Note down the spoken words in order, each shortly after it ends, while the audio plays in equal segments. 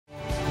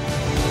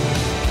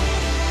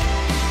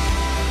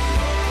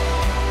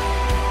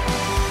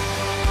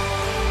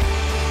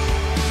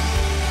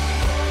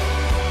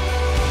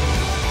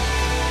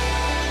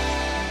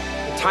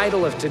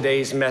title of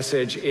today's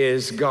message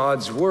is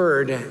God's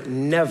Word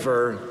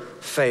Never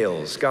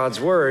Fails. God's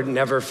Word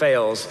never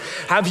fails.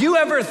 Have you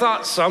ever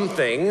thought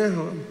something,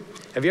 and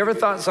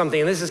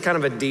this is kind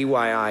of a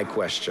DIY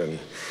question.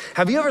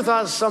 Have you ever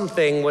thought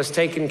something was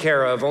taken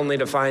care of only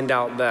to find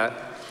out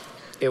that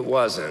it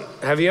wasn't?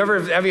 Have you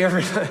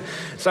ever,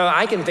 so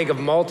I can think of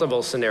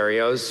multiple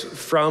scenarios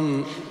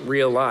from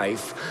real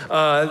life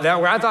that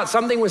where I thought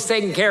something was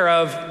taken care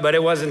of, but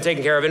it wasn't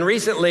taken care of. And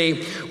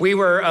recently, we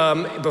were,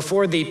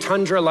 before the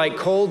tundra-like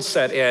cold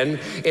set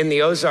in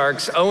the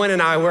Ozarks, Owen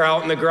and I were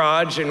out in the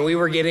garage and we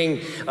were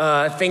getting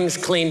things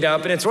cleaned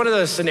up. And it's one of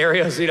those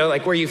scenarios,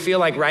 like where you feel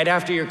like right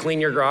after you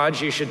clean your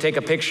garage, you should take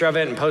a picture of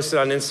it and post it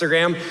on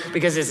Instagram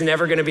because it's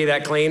never gonna be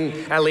that clean,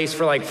 at least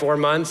for like 4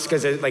 months,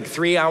 because like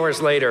 3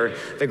 hours later,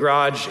 the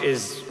garage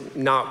is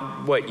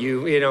not what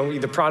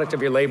the product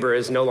of your labor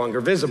is no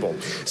longer visible.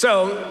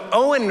 So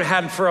Owen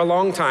had for a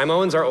long time,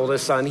 Owen's our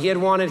oldest son, he had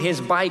wanted his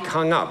bike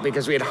hung up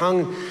because we had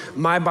hung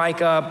my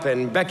bike up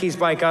and Becky's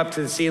bike up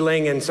to the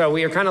ceiling. And so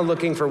we were kind of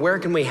looking for where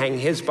can we hang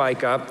his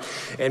bike up,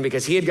 and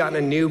because he had gotten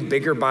a new,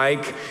 bigger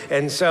bike.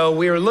 And so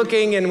we were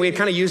looking and we had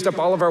kind of used up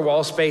all of our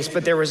wall space,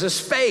 but there was a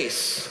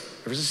space.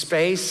 There was a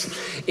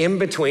space in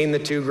between the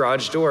two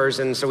garage doors.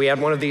 And so we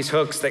had one of these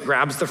hooks that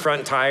grabs the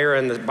front tire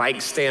and the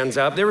bike stands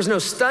up. There was no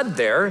stud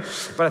there,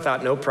 but I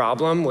thought, no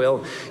problem.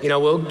 We'll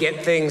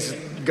get things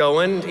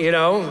going,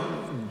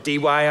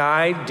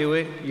 DIY, do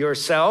it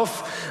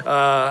yourself.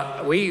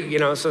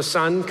 So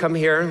son, come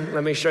here.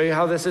 Let me show you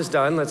how this is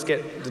done. Let's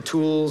get the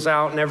tools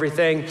out and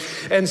everything.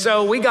 And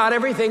so we got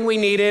everything we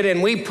needed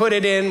and we put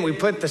it in. We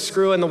put the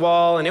screw in the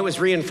wall and it was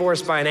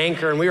reinforced by an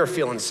anchor and we were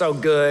feeling so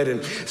good.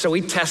 And so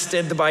we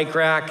tested the bike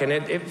rack and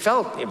it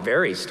felt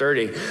very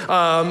sturdy.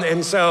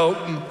 And so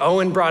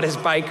Owen brought his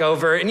bike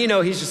over and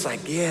he's just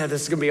like, yeah,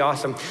 this is gonna be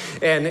awesome.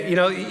 And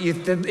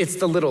it's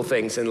the little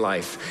things in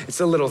life. It's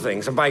the little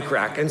things, a bike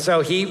rack. And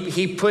so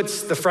he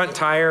puts the front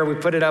tire, we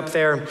put it up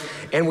there,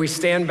 and we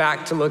stand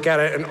back to look at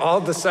it, and all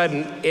of a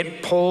sudden,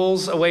 it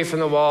pulls away from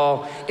the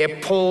wall.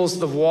 It pulls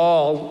the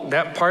wall,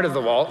 that part of the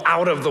wall,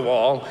 out of the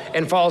wall,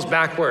 and falls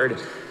backward.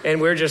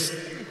 And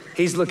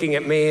he's looking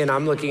at me, and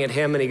I'm looking at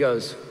him, and he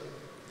goes,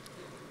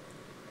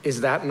 "Is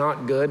that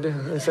not good?"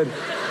 I said,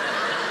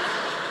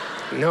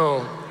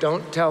 "No,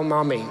 don't tell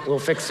mommy. We'll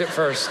fix it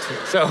first."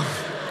 So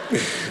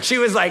she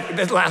was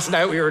like, last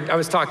night I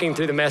was talking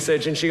through the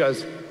message, and she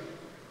goes,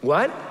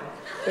 "What?"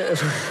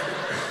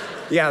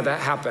 Yeah, that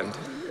happened.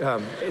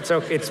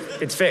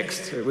 It's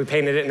fixed. We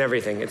painted it and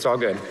everything. It's all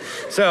good.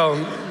 So,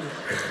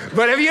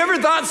 but have you ever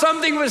thought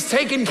something was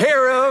taken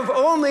care of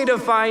only to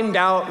find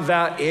out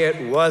that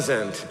it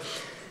wasn't?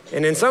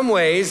 And in some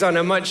ways, on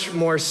a much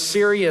more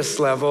serious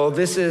level,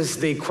 this is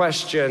the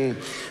question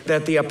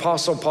that the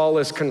Apostle Paul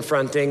is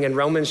confronting in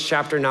Romans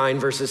chapter 9,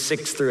 verses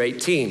 6 through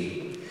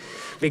 18.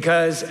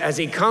 Because as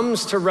he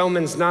comes to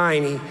Romans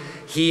 9,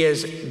 he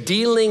is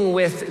dealing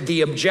with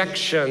the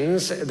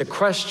objections, the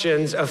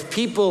questions of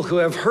people who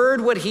have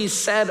heard what he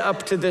said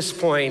up to this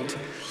point,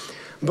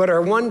 but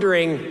are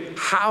wondering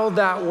how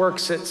that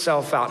works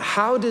itself out.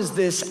 How does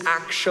this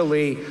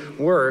actually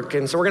work?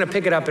 And so we're gonna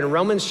pick it up in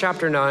Romans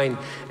chapter 9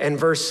 and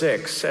verse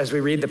 6 as we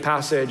read the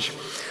passage.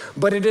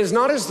 But it is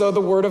not as though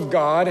the word of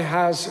God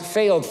has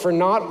failed, for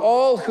not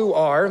all who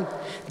are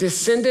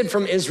descended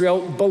from Israel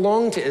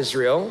belong to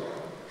Israel,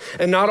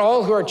 and not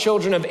all who are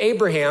children of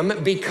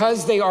Abraham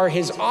because they are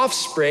his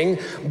offspring,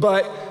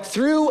 but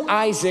through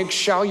Isaac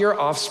shall your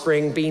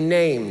offspring be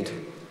named.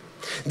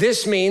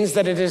 This means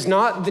that it is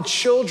not the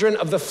children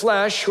of the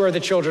flesh who are the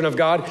children of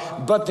God,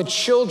 but the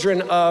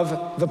children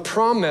of the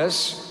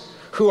promise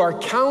who are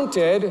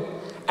counted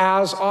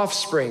as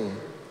offspring.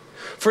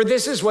 For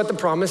this is what the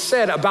promise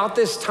said, about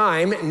this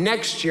time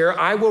next year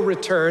I will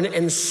return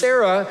and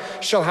Sarah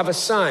shall have a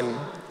son.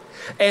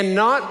 And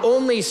not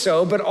only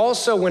so, but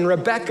also when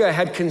Rebekah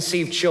had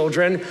conceived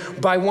children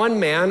by one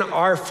man,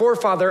 our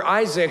forefather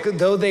Isaac,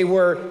 though they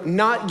were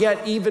not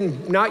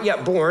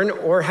yet born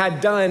or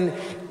had done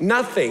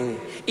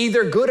nothing,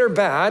 either good or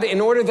bad,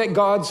 in order that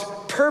God's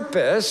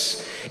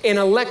purpose in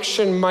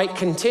election might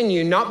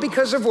continue, not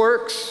because of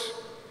works,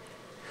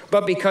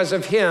 but because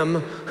of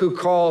him who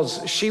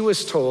calls, she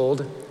was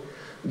told,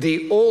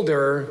 the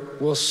older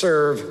will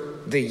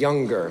serve the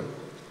younger.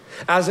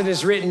 As it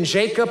is written,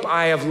 Jacob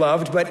I have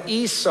loved, but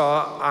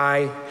Esau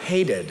I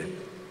hated.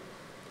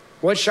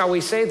 What shall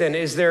we say then?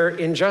 Is there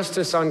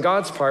injustice on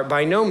God's part?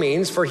 By no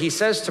means, for he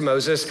says to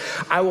Moses,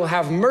 I will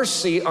have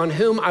mercy on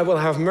whom I will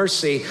have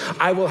mercy.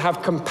 I will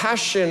have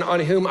compassion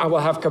on whom I will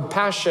have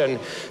compassion.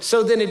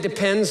 So then it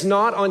depends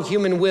not on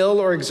human will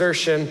or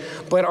exertion,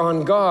 but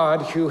on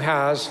God who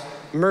has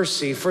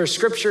mercy. For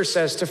scripture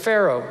says to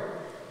Pharaoh,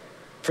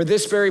 for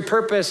this very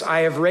purpose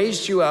I have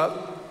raised you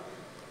up,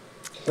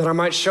 that I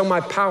might show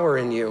my power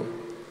in you,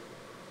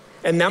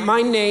 and that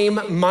my name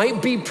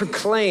might be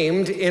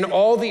proclaimed in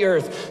all the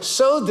earth.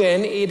 So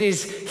then he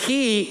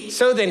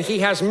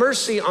has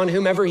mercy on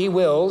whomever he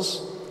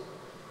wills,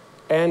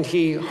 and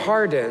he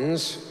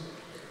hardens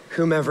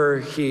whomever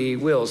he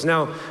wills.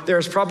 Now,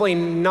 there's probably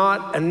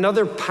not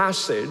another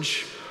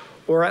passage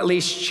or at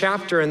least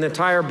chapter in the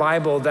entire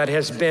Bible that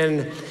has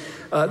been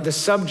the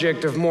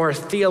subject of more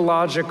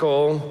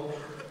theological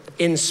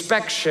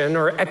inspection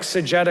or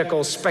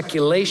exegetical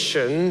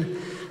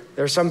speculation.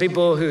 There are some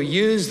people who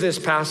use this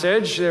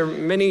passage,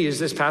 many use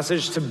this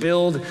passage to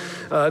build,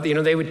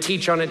 they would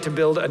teach on it to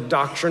build a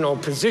doctrinal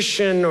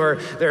position, or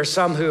there are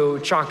some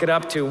who chalk it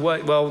up to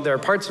there are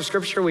parts of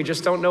Scripture we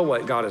just don't know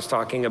what God is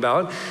talking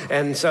about.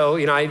 And so,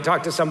 I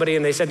talked to somebody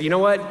and they said, you know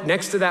what,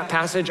 next to that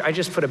passage, I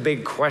just put a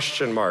big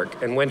question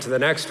mark and went to the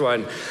next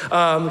one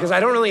because I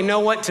don't really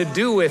know what to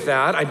do with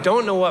that. I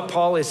don't know what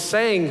Paul is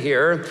saying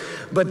here,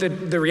 but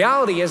the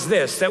reality is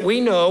this, that we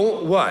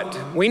know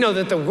what? We know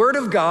that the Word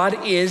of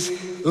God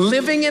is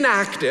living and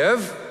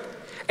active,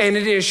 and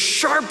it is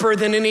sharper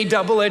than any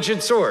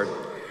double-edged sword,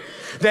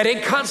 that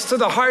it cuts to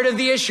the heart of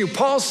the issue.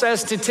 Paul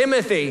says to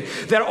Timothy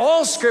that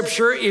all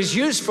Scripture is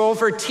useful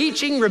for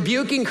teaching,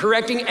 rebuking,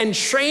 correcting, and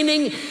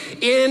training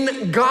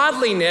in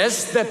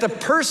godliness, that the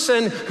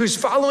person who's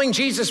following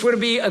Jesus would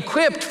be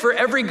equipped for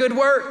every good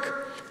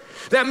work.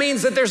 That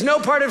means that there's no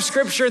part of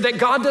Scripture that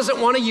God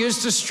doesn't want to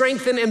use to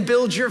strengthen and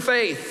build your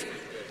faith,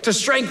 to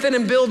strengthen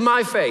and build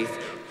my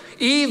faith.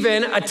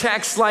 Even a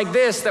text like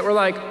this that we're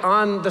like,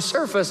 on the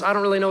surface, I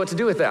don't really know what to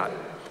do with that.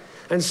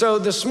 And so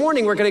this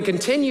morning, we're going to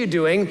continue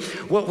doing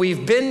what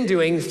we've been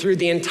doing through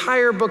the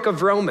entire book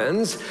of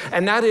Romans,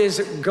 and that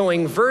is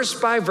going verse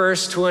by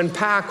verse to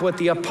unpack what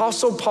the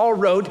Apostle Paul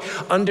wrote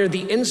under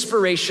the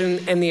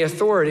inspiration and the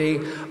authority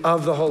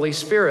of the Holy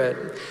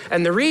Spirit.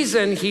 And the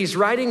reason he's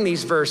writing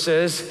these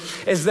verses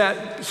is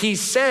that he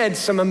said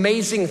some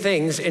amazing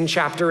things in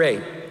chapter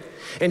 8.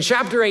 In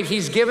chapter 8,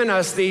 he's given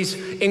us these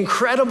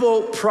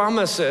incredible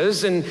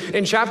promises. And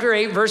in chapter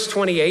 8, verse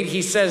 28,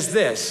 he says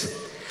this,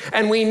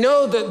 and we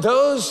know that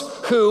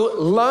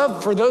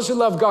for those who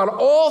love God,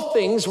 all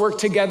things work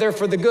together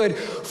for the good,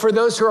 for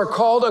those who are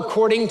called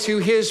according to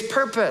his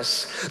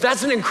purpose.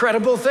 That's an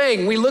incredible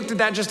thing. We looked at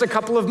that just a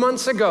couple of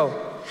months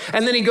ago.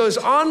 And then he goes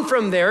on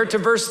from there to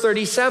verse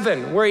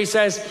 37, where he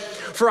says,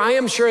 for I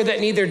am sure that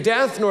neither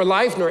death, nor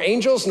life, nor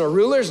angels, nor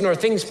rulers, nor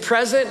things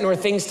present, nor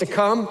things to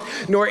come,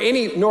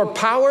 nor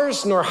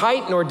powers, nor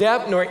height, nor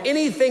depth, nor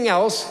anything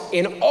else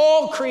in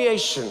all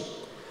creation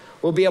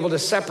will be able to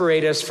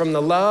separate us from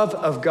the love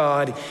of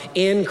God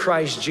in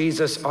Christ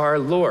Jesus our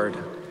Lord.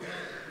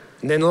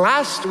 And then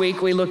last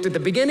week, we looked at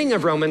the beginning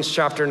of Romans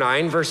chapter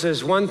 9,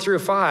 verses 1 through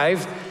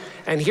 5,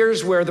 and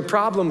here's where the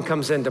problem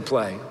comes into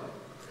play.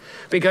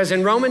 Because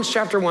in Romans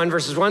chapter 1,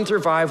 verses 1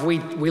 through 5, we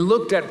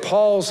looked at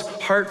Paul's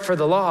heart for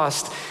the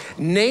lost,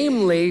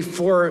 namely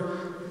for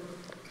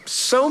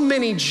so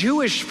many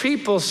Jewish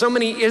people, so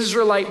many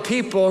Israelite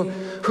people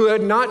who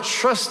had not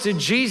trusted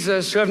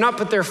Jesus, who have not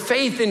put their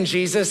faith in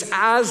Jesus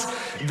as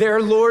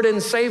their Lord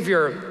and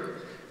Savior,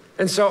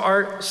 and so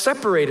are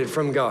separated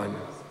from God.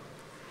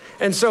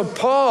 And so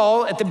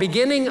Paul, at the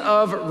beginning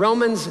of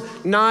Romans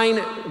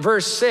 9,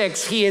 verse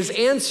 6, he is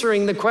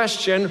answering the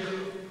question,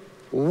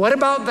 what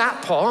about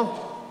that,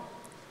 Paul?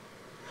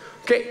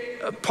 Okay,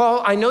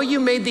 Paul, I know you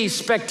made these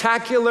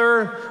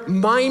spectacular,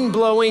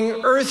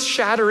 mind-blowing,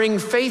 earth-shattering,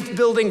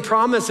 faith-building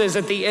promises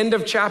at the end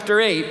of chapter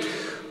 8,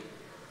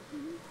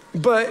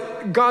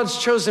 but God's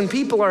chosen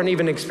people aren't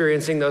even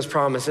experiencing those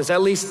promises.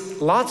 At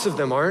least lots of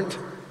them aren't.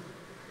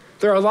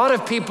 There are a lot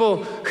of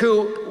people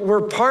who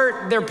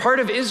they're part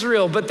of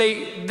Israel, but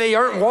they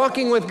aren't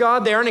walking with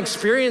God. They aren't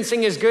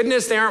experiencing his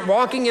goodness. They aren't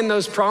walking in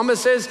those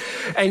promises.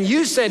 And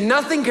you said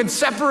nothing could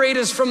separate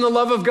us from the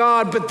love of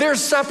God, but they're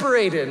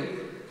separated.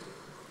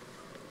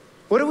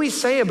 What do we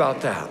say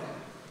about that?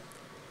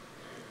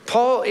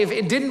 Paul, if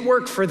it didn't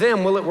work for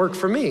them, will it work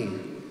for me?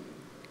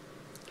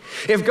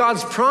 If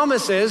God's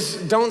promises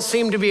don't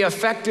seem to be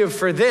effective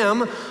for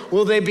them,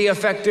 will they be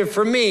effective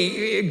for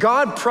me?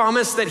 God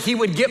promised that he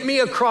would get me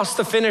across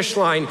the finish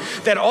line,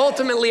 that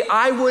ultimately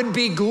I would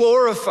be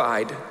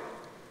glorified.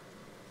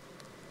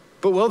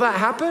 But will that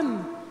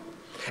happen?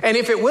 And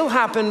if it will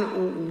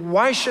happen,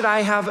 why should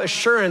I have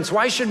assurance?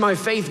 Why should my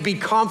faith be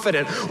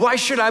confident? Why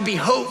should I be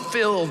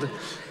hope-filled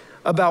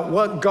about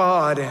what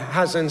God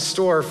has in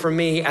store for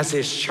me as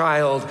his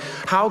child?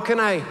 How can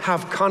I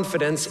have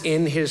confidence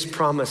in his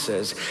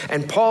promises?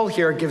 And Paul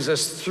here gives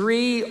us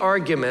 3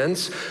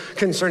 arguments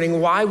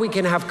concerning why we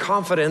can have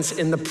confidence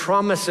in the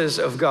promises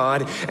of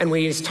God. And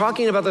when he's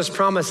talking about those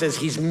promises,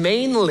 he's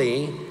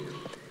mainly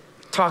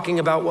talking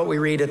about what we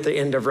read at the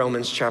end of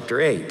Romans chapter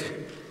 8.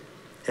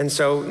 And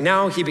so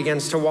now he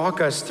begins to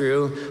walk us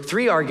through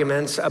 3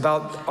 arguments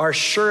about our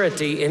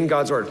surety in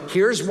God's word.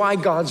 Here's why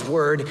God's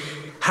word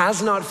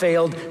has not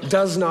failed,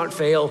 does not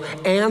fail,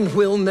 and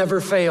will never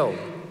fail.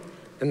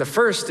 And the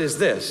first is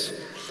this: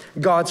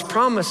 God's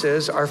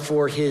promises are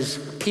for his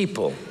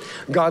people.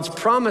 God's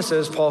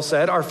promises, Paul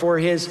said, are for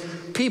his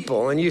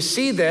people. And you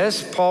see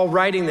this, Paul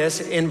writing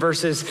this in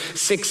verses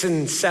 6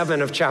 and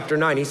 7 of chapter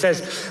 9. He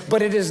says,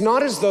 but it is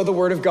not as though the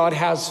word of God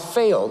has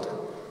failed.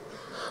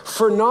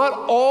 For not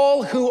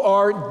all who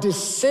are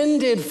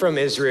descended from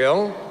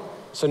Israel,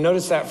 so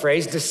notice that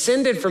phrase,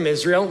 descended from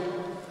Israel,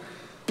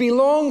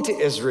 belong to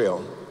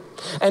Israel.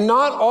 And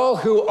not all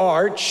who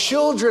are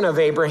children of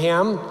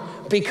Abraham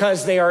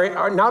because they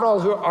are not all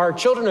who are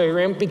children of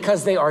Abraham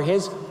because they are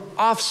his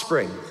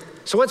offspring.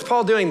 So what's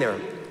Paul doing there?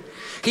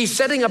 He's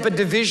setting up a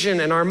division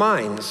in our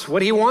minds.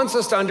 What he wants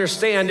us to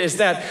understand is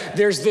that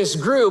there's this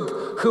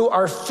group who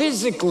are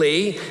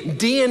physically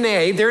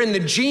DNA, they're in the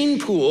gene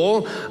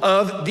pool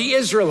of the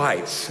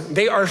Israelites.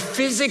 They are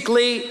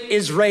physically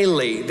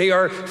Israeli. They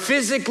are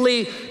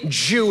physically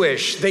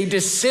Jewish. They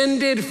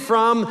descended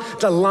from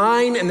the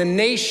line and the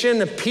nation,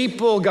 the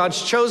people,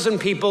 God's chosen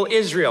people,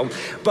 Israel.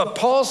 But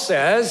Paul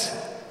says,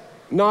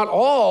 not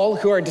all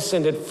who are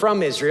descended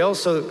from Israel,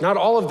 so not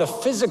all of the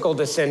physical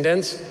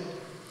descendants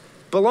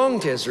belong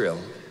to Israel.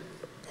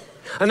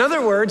 In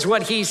other words,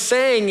 what he's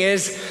saying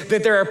is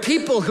that there are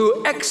people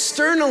who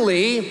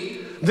externally,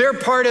 they're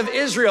part of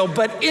Israel,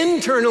 but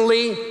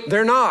internally,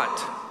 they're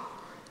not.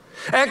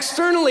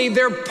 Externally,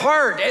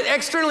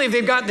 externally,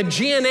 they've got the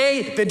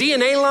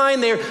DNA line,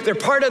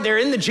 they're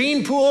in the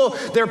gene pool,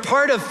 they're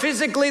part of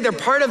physically, they're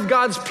part of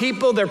God's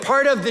people, they're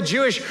part of the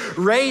Jewish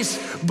race,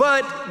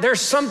 but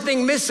there's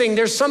something missing,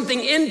 there's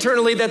something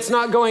internally that's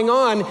not going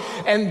on,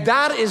 and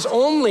that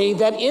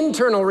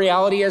internal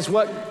reality is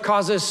what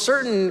causes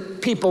certain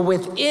people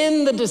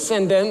within the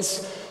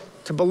descendants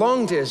to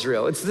belong to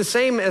Israel. It's the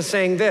same as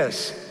saying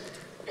this: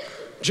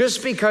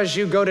 just because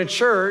you go to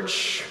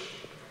church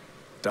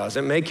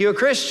doesn't make you a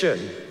Christian.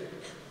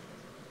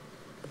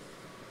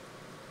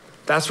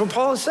 That's what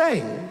Paul is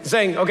saying. He's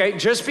saying, okay,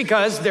 just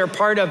because they've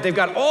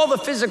got all the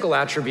physical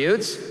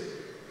attributes,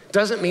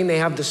 doesn't mean they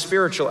have the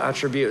spiritual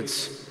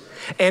attributes.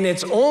 And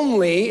this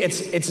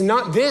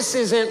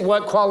isn't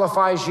what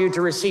qualifies you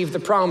to receive the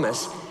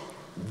promise.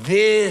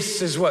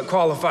 This is what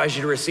qualifies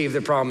you to receive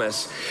the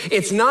promise.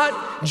 It's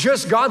not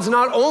just, God's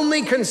not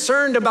only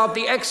concerned about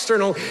the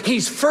external,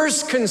 he's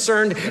first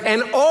concerned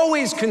and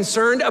always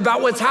concerned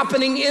about what's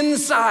happening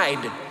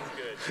inside.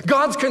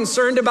 God's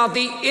concerned about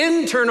the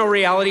internal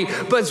reality,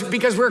 but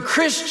because we're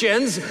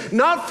Christians,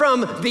 not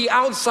from the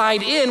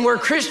outside in, we're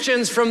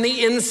Christians from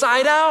the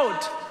inside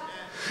out.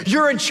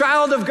 You're a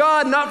child of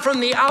God, not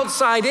from the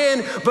outside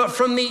in, but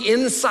from the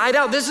inside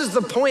out. This is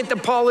the point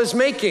that Paul is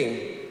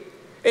making.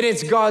 And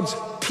it's God's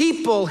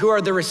people who are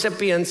the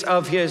recipients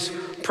of his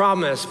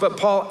promise. But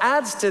Paul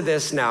adds to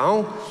this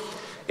now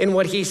in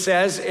what he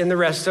says in the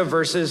rest of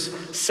verses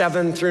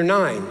 7 through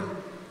 9.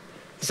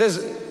 He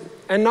says,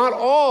 and not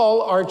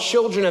all are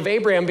children of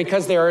Abraham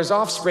because they are his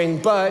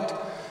offspring, but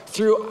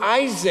through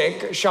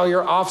Isaac shall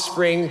your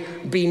offspring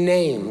be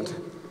named.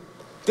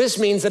 This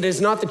means that it is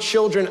not the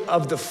children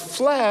of the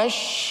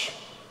flesh,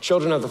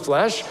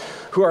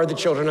 who are the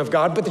children of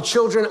God, but the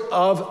children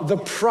of the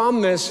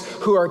promise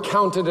who are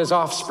counted as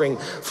offspring.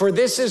 For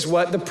this is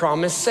what the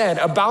promise said: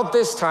 about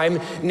this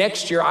time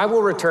next year I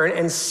will return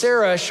and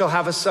Sarah shall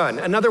have a son.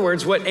 In other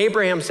words, what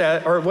Abraham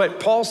said, or what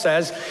Paul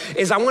says,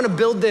 is I want to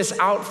build this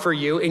out for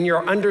you in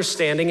your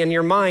understanding and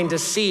your mind to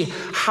see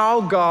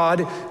how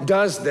God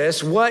does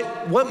this.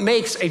 What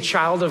makes a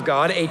child of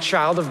God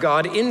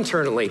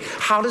internally?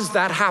 How does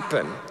that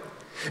happen?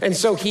 And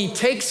so he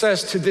takes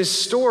us to this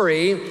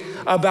story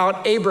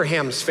about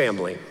Abraham's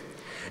family.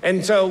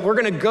 And so we're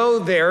going to go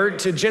there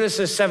to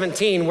Genesis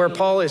 17, where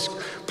Paul is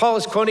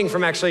quoting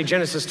from actually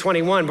Genesis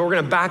 21, but we're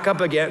going to back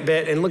up a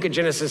bit and look at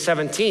Genesis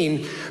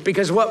 17,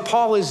 because what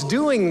Paul is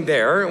doing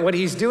there, what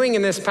he's doing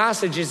in this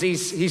passage is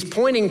he's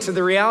pointing to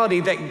the reality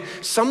that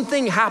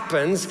something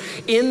happens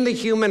in the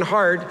human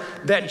heart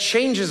that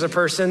changes a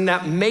person,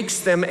 that makes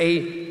them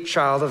a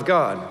child of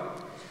God.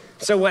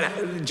 So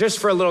just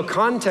for a little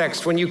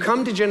context, when you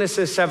come to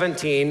Genesis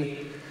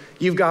 17,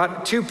 you've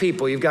got two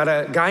people. You've got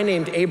a guy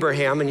named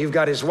Abraham and you've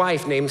got his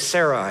wife named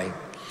Sarai.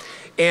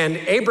 And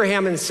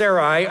Abraham and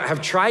Sarai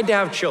have tried to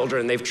have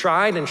children. They've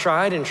tried and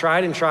tried and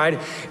tried and tried,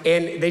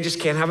 and they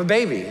just can't have a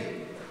baby.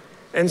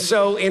 And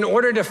so in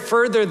order to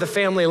further the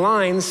family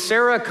line,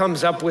 Sarah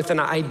comes up with an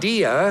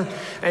idea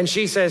and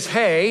she says,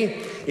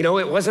 hey, it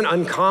wasn't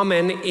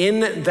uncommon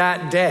in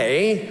that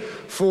day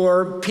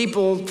for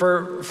people,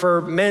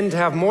 for men to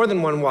have more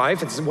than one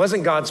wife. It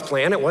wasn't God's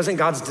plan, it wasn't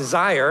God's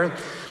desire.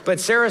 But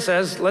Sarah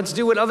says, let's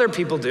do what other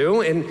people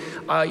do, and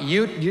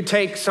you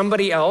take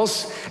somebody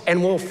else,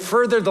 and we'll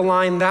further the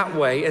line that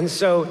way. And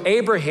so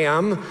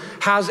Abraham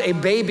has a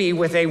baby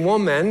with a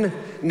woman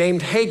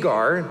named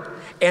Hagar,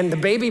 and the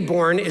baby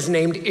born is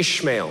named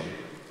Ishmael.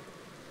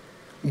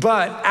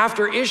 But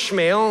after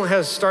Ishmael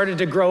has started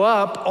to grow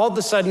up, all of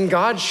a sudden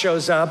God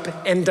shows up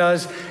and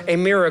does a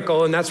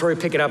miracle, and that's where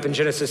we pick it up in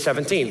Genesis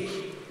 17.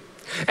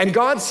 And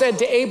God said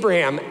to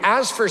Abraham,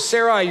 as for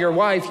Sarai, your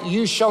wife,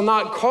 you shall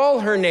not call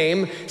her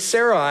name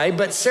Sarai,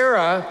 but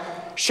Sarah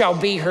shall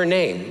be her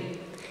name.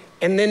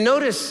 And then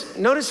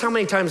notice how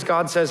many times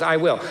God says, I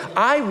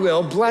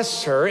will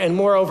bless her, and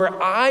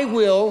moreover, I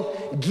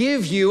will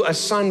give you a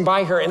son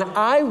by her, and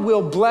I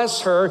will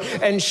bless her,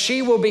 and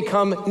she will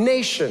become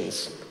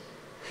nations.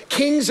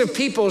 Kings of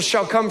people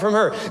shall come from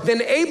her.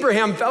 Then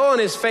Abraham fell on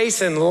his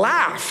face and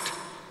laughed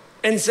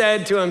and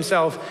said to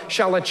himself,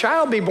 shall a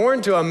child be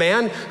born to a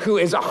man who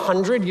is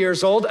 100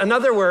 years old? In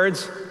other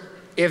words,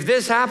 if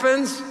this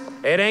happens,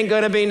 it ain't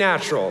gonna be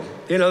natural.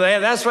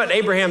 That's what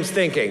Abraham's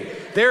thinking.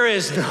 there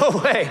is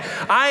no way.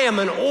 I am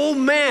an old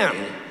man.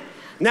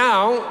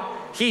 Now,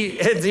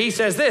 he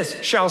says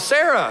this, shall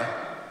Sarah,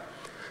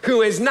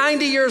 who is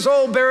 90 years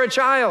old, bear a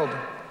child?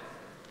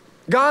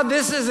 God,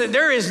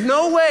 there is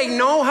no way,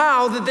 no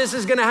how that this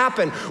is gonna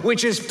happen,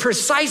 which is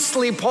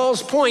precisely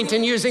Paul's point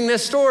in using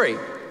this story.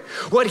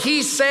 What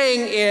he's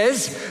saying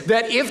is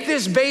that if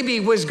this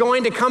baby was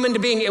going to come into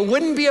being, it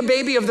wouldn't be a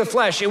baby of the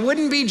flesh. It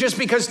wouldn't be just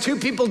because two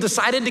people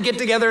decided to get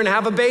together and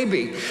have a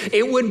baby.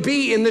 It would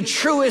be, in the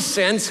truest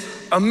sense,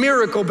 a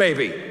miracle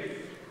baby.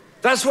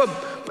 That's what,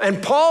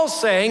 and Paul's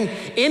saying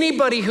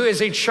anybody who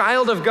is a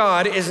child of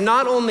God is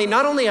not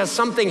only has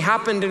something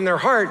happened in their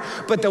heart,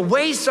 but the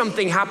way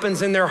something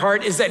happens in their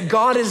heart is that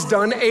God has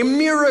done a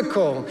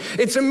miracle.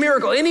 It's a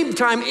miracle.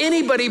 Anytime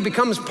anybody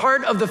becomes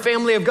part of the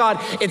family of God,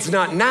 it's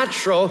not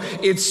natural,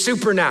 it's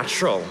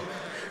supernatural.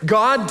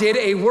 God did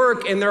a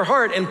work in their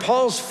heart. And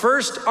Paul's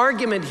first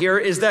argument here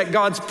is that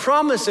God's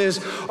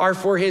promises are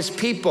for his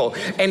people.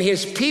 And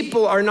his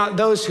people are not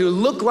those who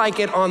look like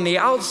it on the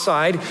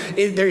outside.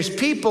 His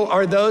people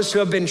are those who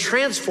have been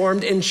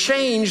transformed and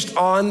changed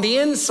on the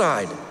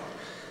inside.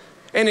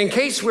 And in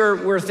case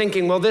we're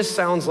thinking, well, this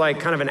sounds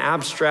like kind of an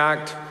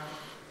abstract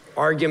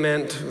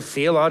argument,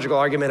 theological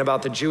argument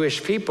about the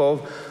Jewish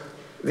people,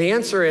 the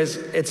answer is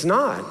it's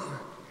not.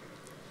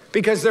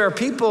 Because there are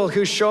people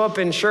who show up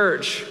in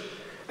church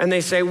and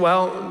they say,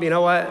 well, you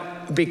know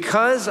what?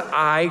 Because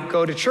I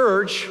go to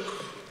church,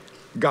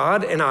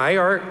 God and I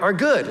are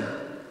good.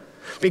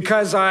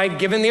 Because I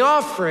give in the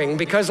offering,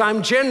 because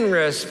I'm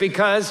generous,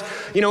 because,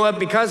 you know what?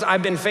 Because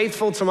I've been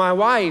faithful to my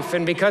wife,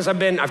 and because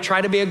I've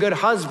tried to be a good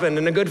husband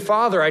and a good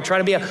father. I try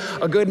to be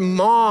a good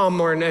mom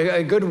or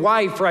a good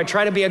wife, or I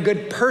try to be a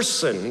good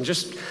person.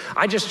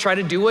 I just try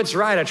to do what's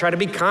right. I try to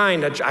be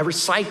kind. I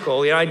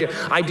recycle. You know,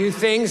 I do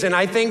things, and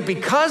I think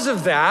because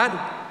of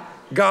that,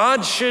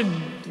 God should,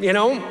 you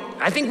know,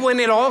 I think when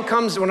it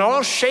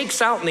all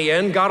shakes out in the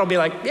end, God will be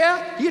like,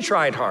 yeah, you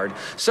tried hard.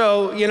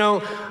 So, you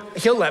know,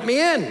 he'll let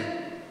me in.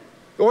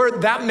 Or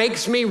that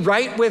makes me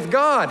right with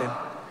God.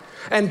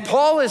 And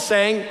Paul is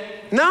saying,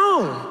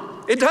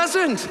 no, it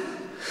doesn't.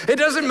 It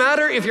doesn't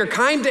matter if you're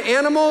kind to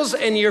animals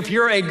and if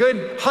you're a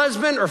good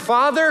husband or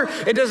father.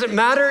 It doesn't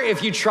matter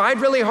if you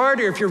tried really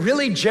hard or if you're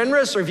really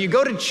generous or if you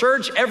go to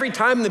church every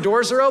time the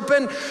doors are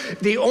open.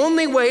 The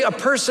only way a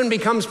person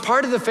becomes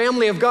part of the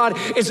family of God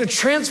is a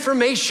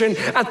transformation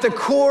at the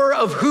core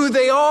of who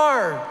they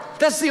are.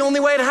 That's the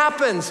only way it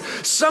happens.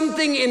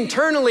 Something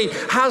internally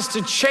has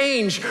to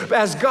change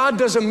as God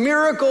does a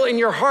miracle in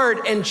your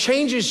heart and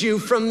changes you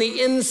from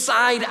the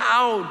inside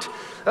out.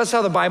 That's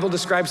how the Bible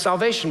describes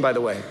salvation, by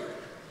the way.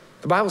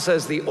 The Bible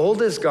says the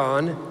old is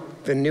gone,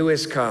 the new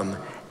is come.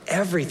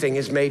 Everything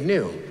is made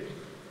new.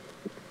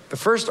 The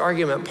first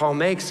argument Paul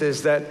makes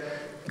is that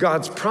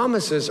God's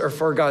promises are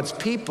for God's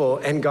people,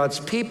 and God's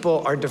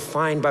people are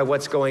defined by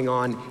what's going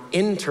on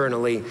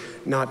internally,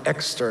 not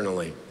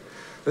externally.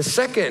 The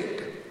second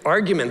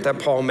argument that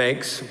Paul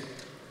makes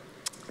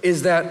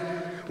is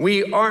that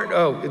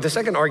the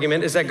second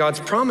argument is that God's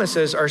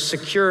promises are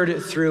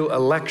secured through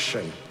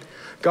election.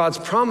 God's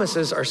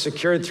promises are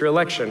secured through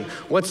election.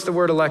 What's the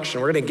word election?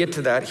 We're going to get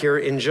to that here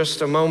in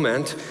just a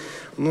moment.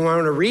 I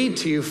want to read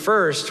to you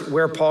first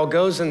where Paul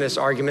goes in this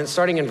argument,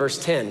 starting in verse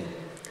 10.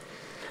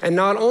 And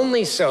not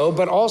only so,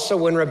 but also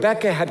when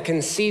Rebekah had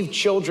conceived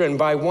children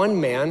by one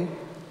man,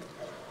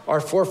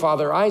 our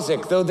forefather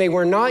Isaac, though they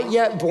were not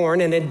yet born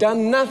and had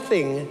done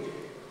nothing,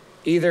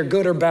 either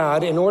good or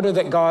bad, in order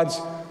that God's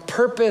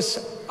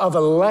purpose of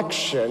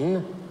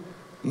election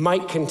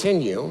might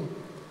continue,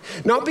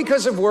 not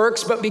because of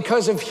works, but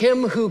because of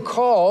him who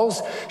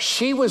calls,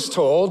 she was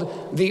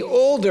told, the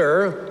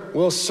older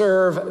will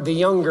serve the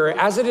younger.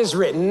 As it is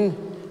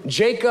written,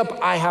 Jacob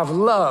I have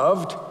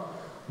loved,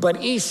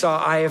 but Esau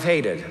I have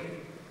hated.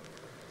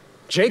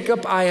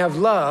 Jacob I have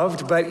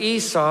loved, but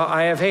Esau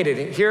I have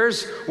hated.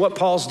 Here's what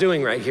Paul's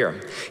doing right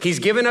here. He's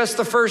given us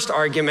the first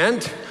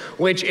argument,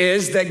 which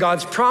is that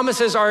God's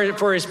promises are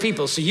for his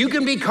people. So you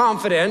can be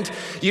confident.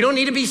 You don't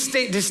need to be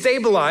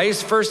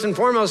destabilized first and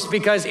foremost,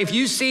 because if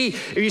you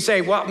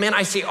say, well, man,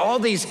 I see all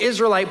these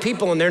Israelite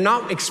people and they're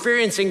not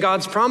experiencing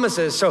God's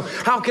promises. So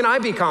how can I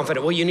be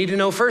confident? Well, you need to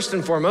know first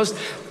and foremost,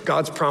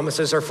 God's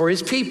promises are for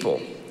his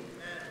people.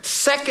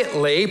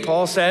 Secondly,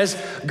 Paul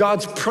says,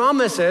 God's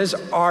promises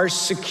are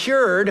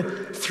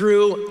secured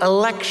through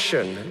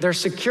election. They're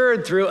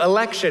secured through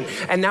election.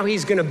 And now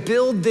he's going to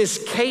build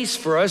this case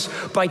for us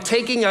by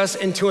taking us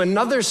into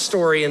another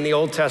story in the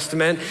Old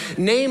Testament,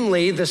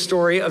 namely the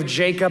story of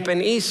Jacob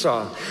and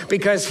Esau,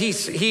 because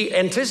he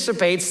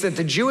anticipates that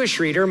the Jewish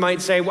reader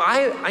might say, well,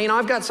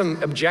 I've got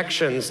some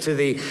objections to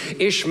the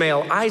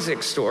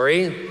Ishmael-Isaac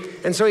story.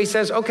 And so he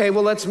says, okay,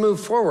 well, let's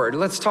move forward.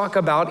 Let's talk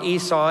about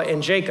Esau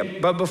and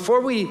Jacob. But before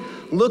we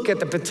look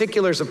at the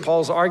particulars of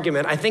Paul's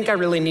argument, I think I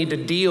really need to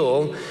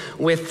deal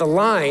with the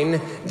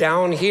line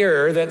down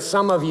here that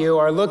some of you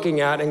are looking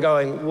at and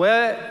going,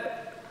 what?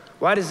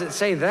 Why does it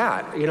say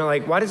that? You know,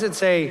 like, why does it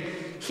say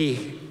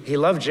he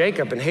loved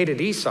Jacob and hated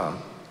Esau?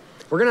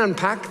 We're going to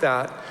unpack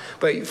that.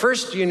 But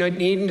first, you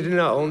need to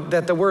know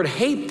that the word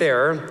hate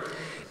there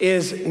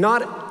is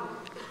not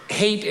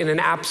hate in an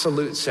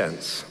absolute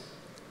sense.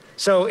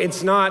 So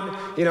it's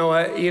not,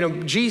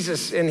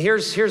 Jesus, and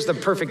here's the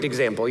perfect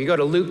example. You go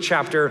to Luke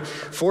chapter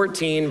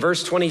 14,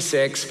 verse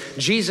 26,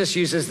 Jesus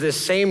uses this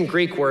same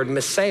Greek word,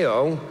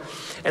 miseo,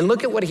 and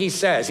look at what he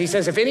says. He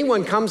says, if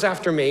anyone comes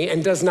after me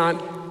and does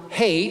not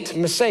hate,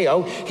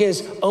 miseo,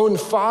 his own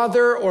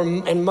father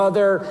and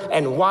mother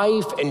and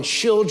wife and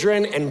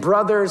children and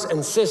brothers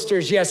and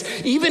sisters, yes,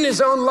 even his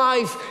own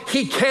life,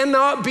 he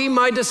cannot be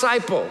my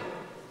disciple.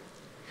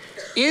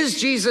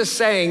 Is Jesus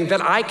saying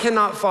that I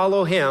cannot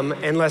follow him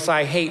unless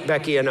I hate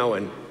Becky and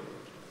Owen?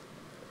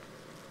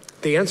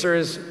 The answer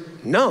is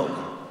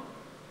no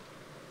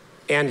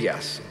and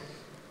yes.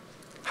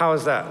 How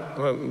is that?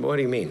 What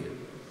do you mean?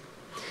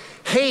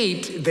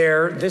 Hate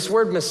there, this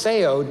word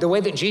miseo, the way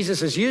that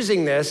Jesus is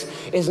using this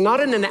is not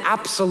in an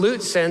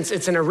absolute sense,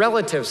 it's in a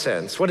relative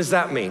sense. What does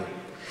that mean?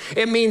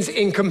 It means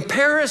in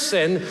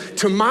comparison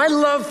to my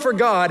love for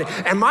God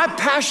and my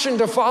passion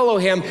to follow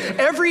him,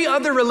 every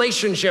other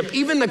relationship,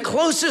 even the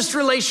closest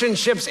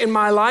relationships in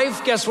my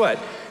life, guess what?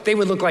 They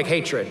would look like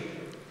hatred.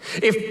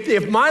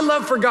 If my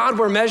love for God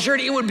were measured,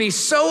 it would be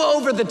so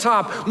over the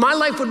top. My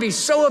life would be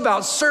so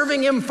about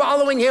serving him,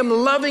 following him,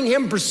 loving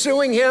him,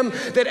 pursuing him,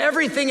 that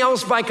everything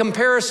else by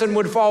comparison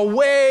would fall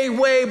way,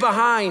 way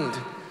behind.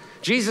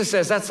 Jesus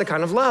says that's the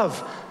kind of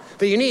love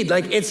that you need.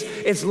 Like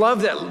it's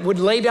love that would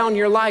lay down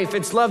your life.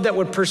 It's love that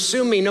would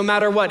pursue me no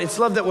matter what. It's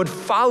love that would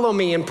follow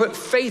me and put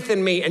faith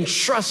in me and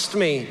trust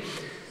me.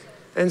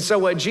 And so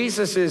what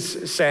Jesus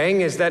is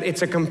saying is that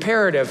it's a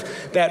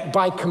comparative, that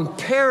by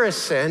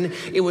comparison,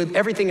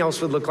 everything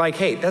else would look like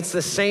hate. That's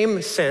the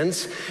same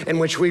sense in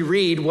which we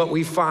read what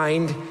we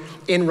find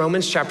in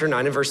Romans chapter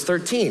 9 and verse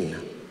 13.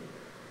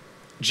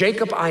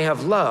 Jacob I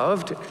have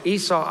loved,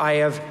 Esau I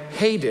have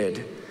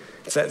hated.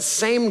 It's that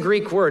same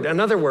Greek word.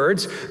 In other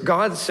words,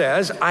 God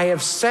says, I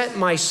have set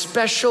my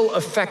special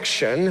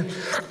affection.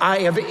 I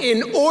have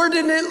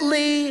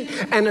inordinately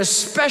and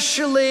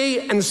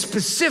especially and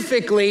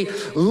specifically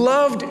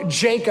loved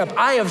Jacob.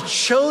 I have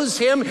chose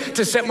him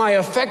to set my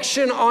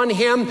affection on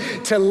him,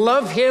 to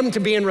love him,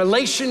 to be in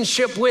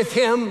relationship with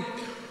him.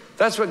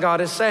 That's what God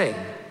is saying.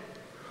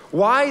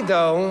 Why,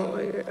 though?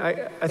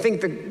 I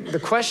think the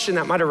question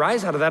that might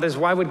arise out of that is,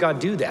 why would God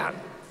do that?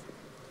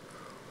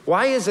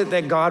 Why is it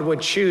that God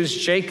would choose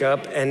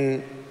Jacob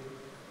and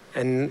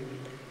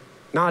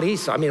not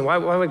Esau? I mean, why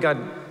would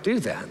God do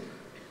that?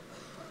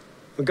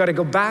 We've got to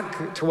go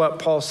back to what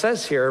Paul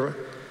says here.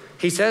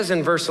 He says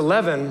in verse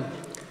 11,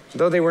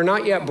 though they were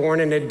not yet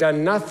born and had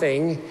done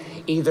nothing,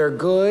 either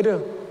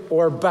good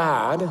or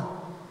bad,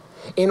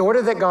 in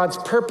order that God's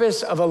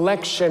purpose of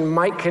election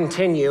might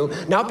continue,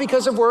 not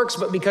because of works,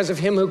 but because of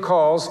him who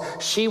calls,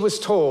 she was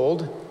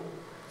told,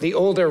 the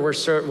older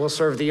will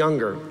serve the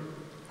younger.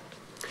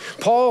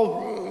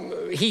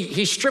 Paul,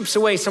 he strips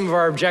away some of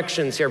our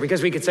objections here,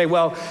 because we could say,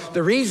 well,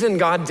 the reason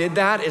God did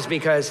that is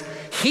because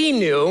he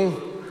knew,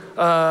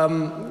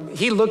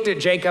 he looked at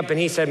Jacob and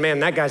he said, man,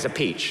 that guy's a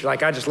peach.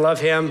 Like, I just love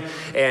him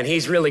and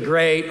he's really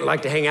great. I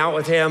like to hang out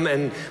with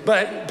him.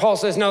 But Paul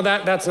says, no,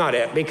 that's not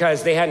it,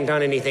 because they hadn't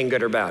done anything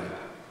good or bad.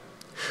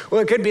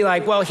 Well, it could be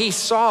like, well, he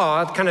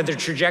saw kind of the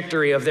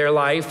trajectory of their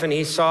life, and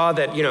he saw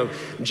that,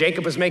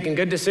 Jacob was making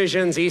good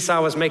decisions,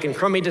 Esau was making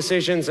crummy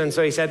decisions, and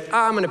so he said,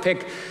 I'm going to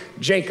pick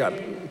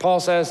Jacob. Paul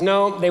says,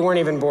 no, they weren't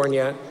even born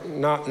yet,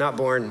 not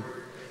born.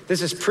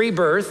 This is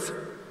pre-birth.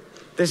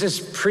 This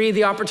is pre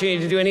the opportunity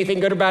to do anything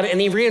good about it,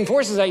 and he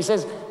reinforces that. He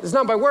says, it's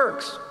not by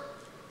works.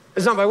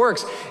 It's not by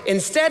works.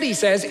 Instead, he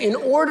says, in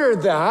order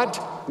that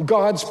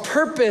God's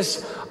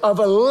purpose of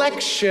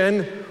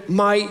election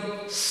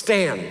might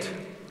stand.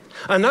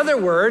 In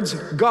other words,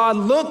 God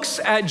looks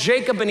at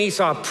Jacob and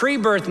Esau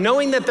pre-birth,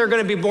 knowing that they're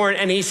going to be born,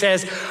 and he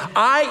says,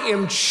 I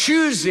am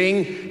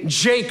choosing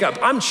Jacob.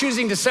 I'm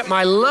choosing to set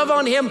my love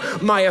on him,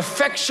 my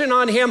affection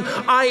on him.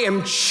 I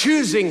am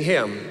choosing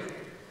him.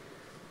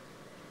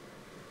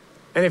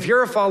 And if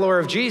you're a follower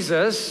of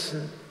Jesus,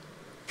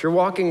 if you're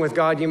walking with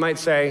God, you might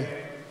say,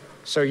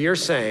 so you're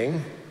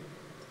saying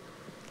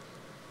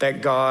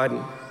that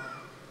God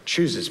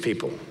chooses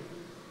people?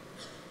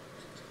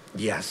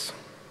 Yes.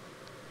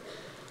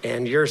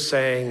 And you're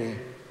saying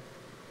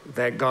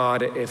that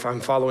God, if I'm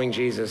following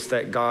Jesus,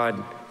 that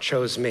God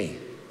chose me?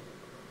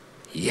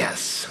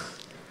 Yes,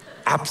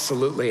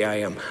 absolutely I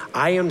am.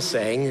 I am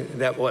saying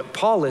that what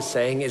Paul is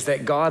saying is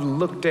that God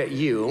looked at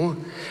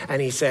you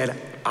and he said,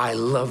 I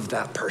love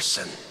that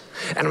person.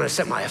 And I'm going to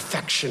set my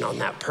affection on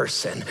that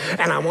person.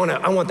 And I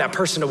want that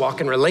person to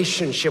walk in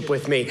relationship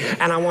with me.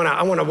 And I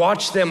want to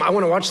watch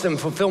them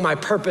fulfill my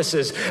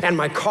purposes and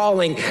my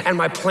calling and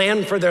my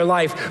plan for their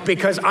life,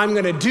 because I'm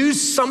going to do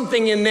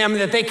something in them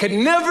that they could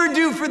never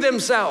do for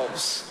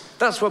themselves.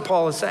 That's what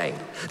Paul is saying.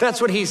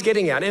 That's what he's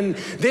getting at. And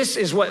this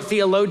is what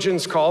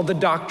theologians call the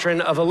doctrine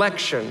of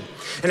election.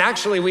 And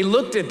actually, we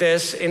looked at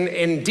this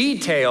in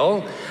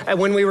detail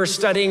when we were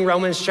studying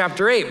Romans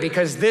chapter 8,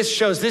 because this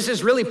shows, this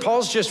is really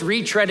Paul's just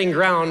retreading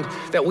ground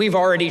that we've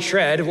already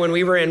tread when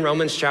we were in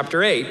Romans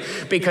chapter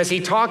 8, because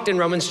he talked in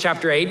Romans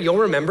chapter 8, you'll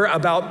remember,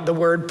 about the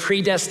word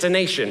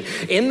predestination.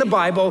 In the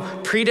Bible,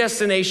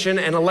 predestination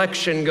and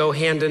election go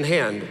hand in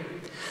hand.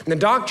 And the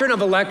doctrine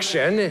of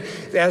election,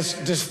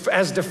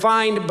 as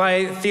defined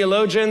by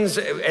theologians,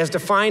 as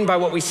defined by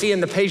what we see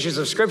in the pages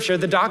of Scripture,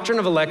 the doctrine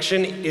of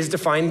election is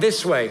defined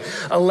this way.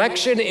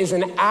 Election is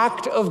an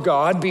act of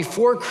God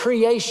before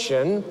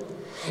creation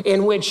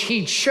in which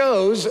he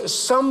chose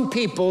some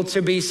people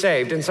to be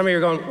saved. And some of you are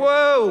going,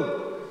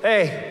 whoa,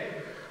 hey,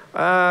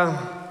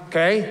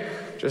 okay,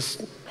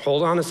 just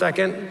hold on a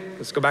second.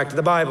 Let's go back to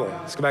the Bible.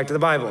 Let's go back to the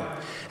Bible.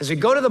 As we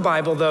go to the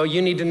Bible, though,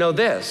 you need to know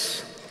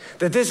this,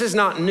 that this is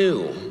not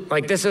new.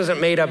 Like, this isn't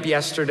made up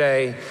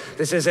yesterday.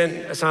 This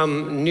isn't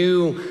some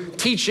new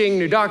teaching,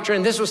 new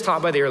doctrine. This was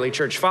taught by the early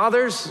church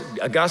fathers.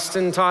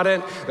 Augustine taught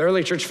it, the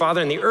early church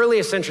father. In the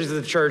earliest centuries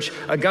of the church,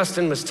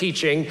 Augustine was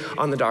teaching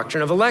on the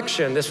doctrine of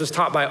election. This was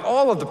taught by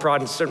all of the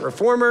Protestant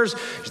reformers.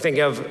 You think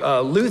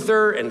of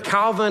Luther and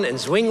Calvin and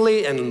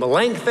Zwingli and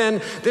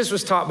Melanchthon. This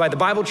was taught by the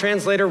Bible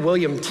translator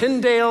William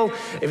Tyndale.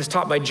 It was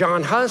taught by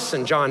John Huss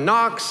and John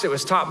Knox. It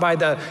was taught by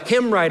the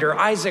hymn writer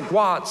Isaac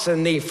Watts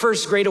and the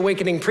first Great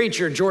Awakening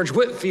preacher George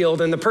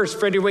Whitefield and the first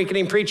Great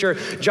Awakening preacher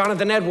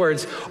Jonathan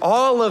Edwards.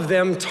 All of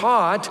them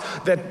taught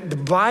that the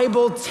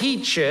Bible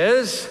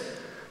teaches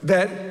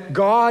that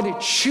God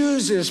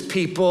chooses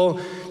people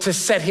to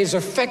set his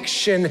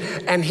affection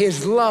and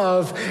his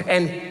love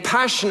and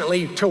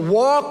passionately to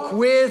walk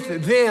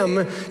with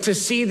them, to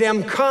see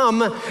them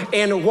come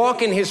and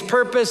walk in his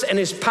purpose and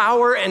his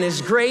power and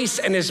his grace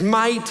and his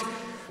might,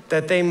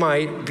 that they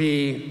might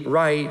be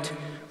right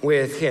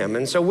with him.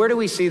 And so where do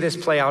we see this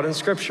play out in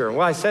Scripture?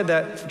 Well, I said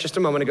that just a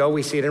moment ago.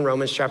 We see it in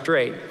Romans chapter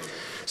 8.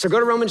 So go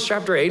to Romans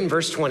chapter 8 and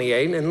verse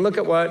 28 and look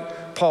at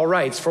what Paul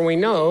writes. For we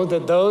know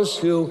that those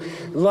who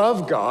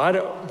love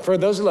God, for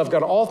those who love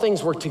God, all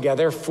things work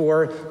together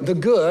for the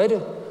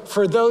good,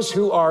 for those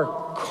who are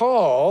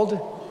called.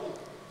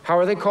 How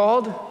are they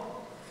called?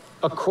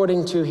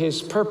 According to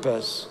his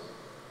purpose.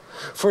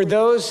 For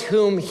those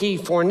whom he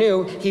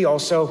foreknew, he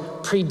also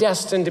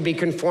predestined to be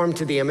conformed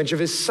to the image of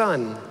his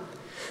Son.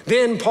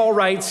 Then Paul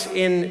writes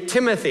in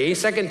Timothy,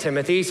 2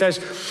 Timothy, he says,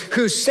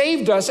 who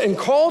saved us and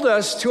called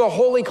us to a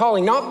holy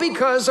calling, not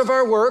because of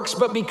our works,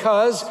 but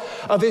because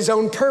of his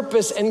own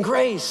purpose and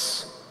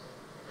grace,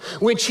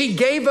 which he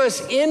gave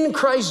us in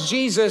Christ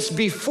Jesus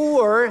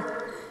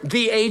before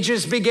the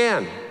ages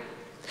began.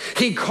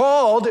 He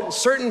called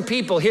certain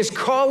people. His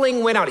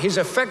calling went out. His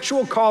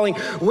effectual calling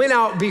went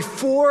out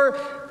before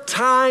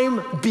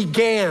time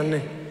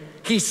began.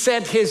 He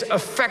set his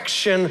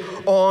affection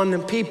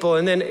on people.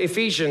 And then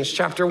Ephesians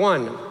chapter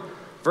 1,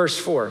 verse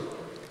 4.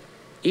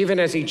 Even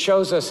as he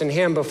chose us in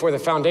him before the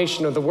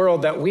foundation of the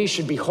world, that we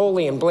should be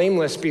holy and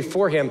blameless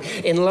before him.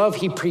 In love,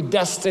 he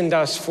predestined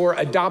us for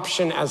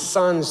adoption as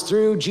sons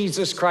through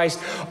Jesus Christ,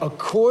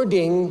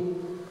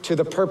 according to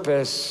the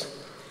purpose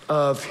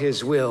of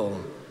his will.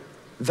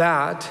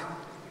 That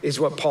is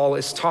what Paul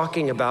is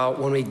talking about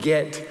when we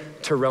get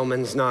to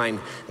Romans 9.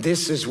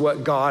 This is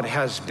what God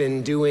has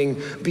been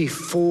doing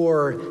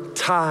before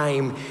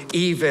time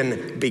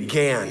even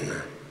began.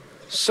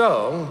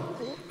 So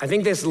I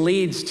think this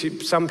leads to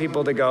some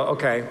people to go,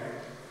 okay,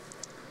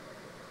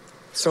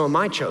 so am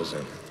I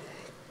chosen?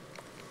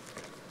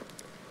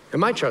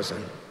 Am I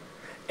chosen?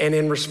 And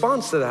in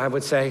response to that, I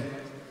would say,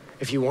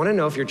 if you want to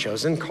know if you're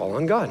chosen, call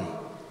on God.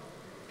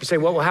 You say,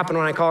 what will happen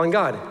when I call on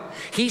God?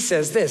 He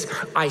says this,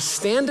 I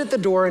stand at the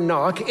door and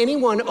knock.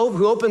 Anyone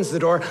who opens the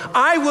door,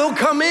 I will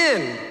come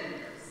in.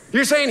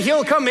 You're saying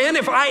he'll come in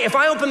if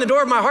I open the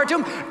door of my heart to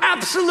him?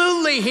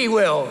 Absolutely he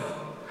will.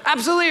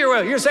 Absolutely he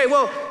will. You're saying,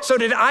 well, so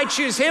did I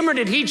choose him or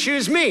did he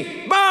choose me?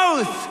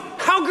 Both.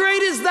 How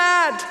great is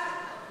that?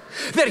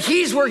 That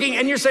he's working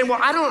and you're saying, well,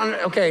 I'm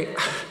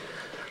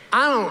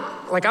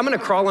gonna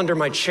crawl under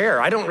my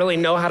chair. I don't really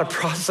know how to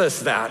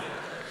process that.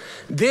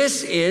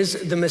 This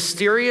is the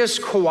mysterious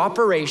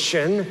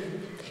cooperation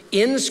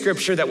in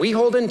Scripture that we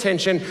hold in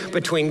tension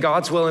between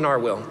God's will and our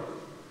will.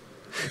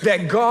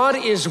 That God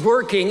is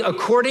working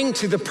according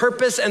to the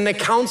purpose and the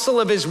counsel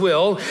of his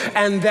will,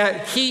 and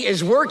that he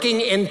is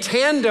working in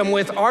tandem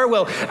with our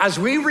will as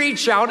we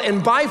reach out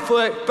and by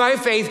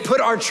faith put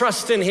our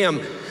trust in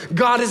him.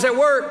 God is at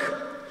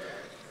work.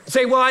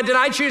 Say, well, did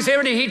I choose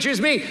him or did he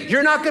choose me?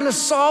 You're not going to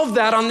solve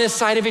that on this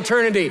side of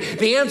eternity.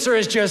 The answer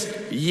is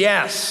just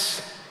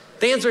yes.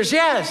 The answer is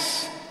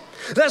yes.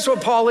 That's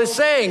what Paul is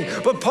saying.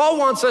 But Paul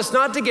wants us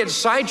not to get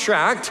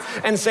sidetracked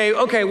and say,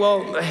 okay,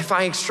 well, if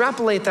I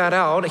extrapolate that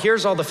out,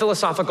 here's all the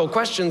philosophical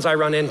questions I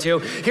run into.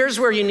 Here's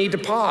where you need to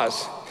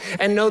pause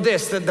and know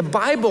this, that the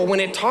Bible, when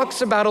it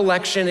talks about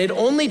election, it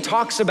only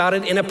talks about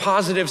it in a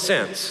positive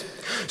sense.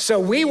 So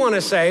we want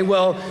to say,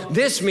 well,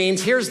 this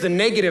means here's the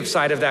negative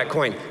side of that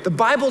coin. The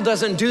Bible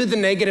doesn't do the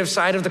negative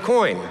side of the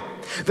coin.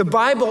 The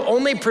Bible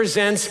only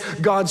presents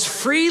God's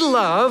free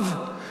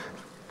love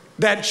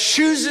that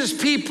chooses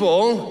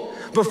people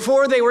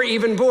before they were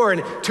even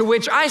born, to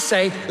which I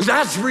say,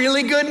 that's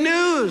really good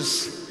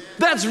news.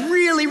 That's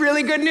really,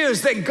 really good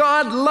news, that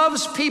God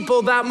loves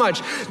people that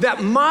much,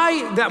 that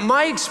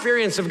my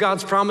experience of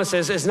God's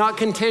promises is not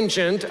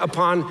contingent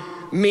upon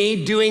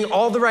me doing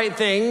all the right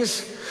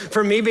things,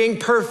 for me being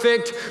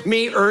perfect,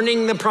 me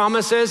earning the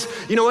promises.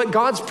 You know what?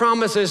 God's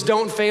promises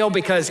don't fail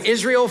because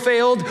Israel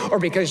failed, or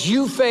because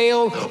you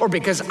failed, or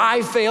because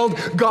I failed.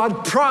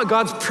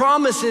 God's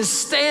promises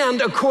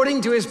stand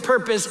according to his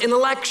purpose in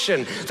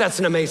election. That's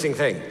an amazing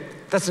thing.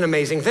 That's an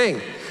amazing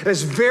thing.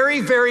 It's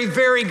very, very,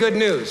 very good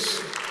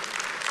news.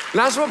 And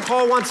that's what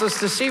Paul wants us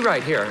to see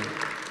right here.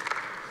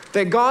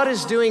 That God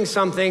is doing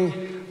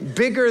something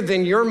bigger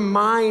than your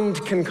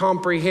mind can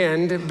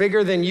comprehend,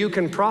 bigger than you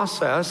can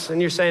process.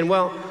 And you're saying,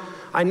 well,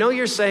 I know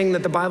you're saying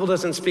that the Bible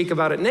doesn't speak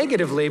about it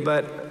negatively,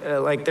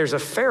 but like there's a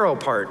Pharaoh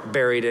part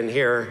buried in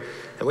here,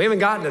 and we haven't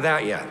gotten to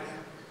that yet.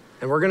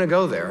 And we're gonna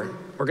go there.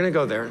 We're gonna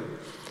go there.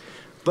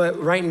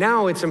 But right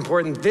now it's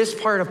important. This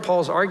part of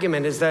Paul's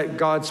argument is that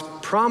God's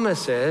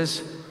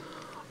promises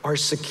are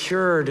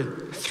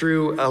secured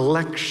through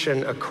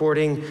election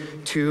according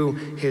to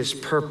his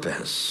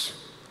purpose.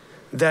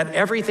 That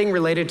everything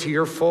related to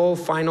your full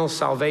final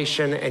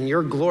salvation and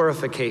your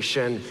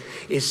glorification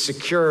is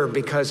secure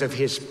because of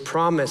his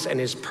promise and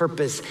his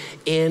purpose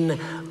in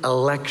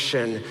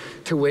election,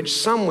 to which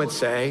some would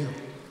say,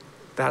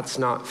 that's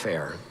not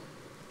fair.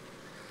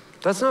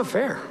 That's not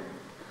fair.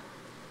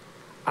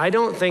 I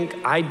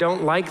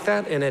don't like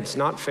that, and it's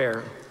not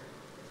fair.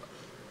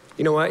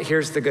 You know what?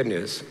 Here's the good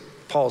news.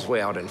 Paul's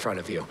way out in front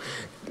of you.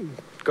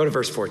 Go to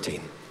verse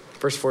 14.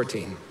 Verse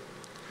 14.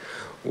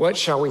 What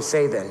shall we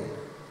say then?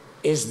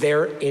 Is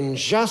there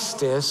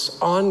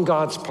injustice on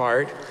God's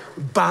part?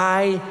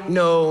 By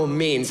no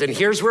means. And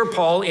here's where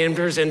Paul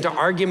enters into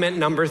argument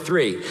number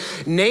 3.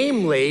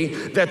 Namely,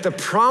 that the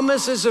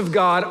promises of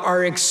God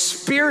are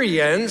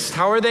experienced.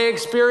 How are they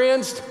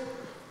experienced?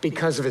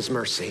 Because of his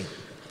mercy.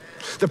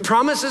 The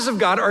promises of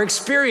God are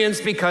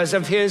experienced because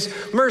of his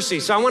mercy.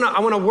 So I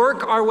want to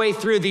work our way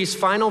through these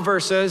final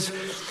verses.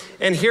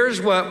 And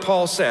here's what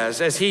Paul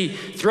says as he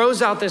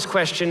throws out this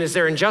question, is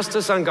there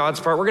injustice on God's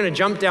part? We're going to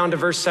jump down to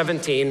verse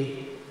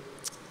 17.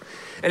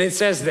 And it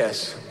says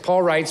this.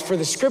 Paul writes, for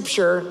the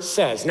scripture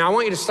says. Now I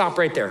want you to stop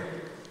right there.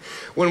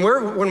 When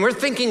we're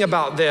thinking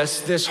about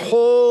this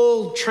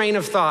whole train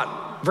of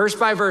thought, verse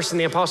by verse in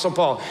the Apostle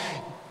Paul,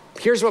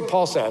 here's what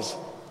Paul says.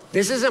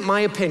 This isn't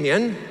my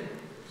opinion.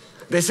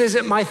 This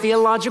isn't my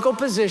theological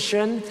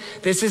position.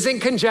 This isn't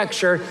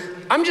conjecture.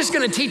 I'm just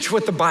going to teach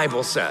what the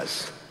Bible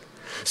says.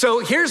 So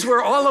here's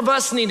where all of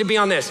us need to be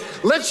on this.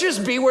 Let's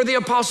just be where the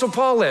Apostle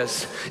Paul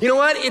is. You know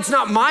what? It's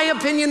not my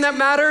opinion that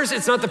matters.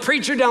 It's not the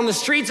preacher down the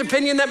street's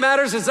opinion that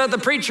matters. It's not the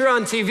preacher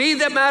on TV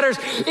that matters.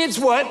 It's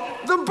what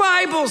the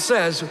Bible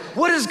says.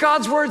 What does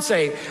God's word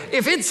say?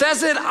 If it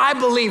says it, I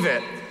believe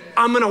it.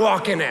 I'm going to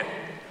walk in it.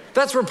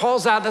 That's where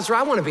Paul's at. That's where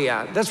I want to be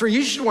at. That's where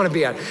you should want to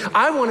be at.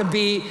 I want to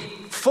be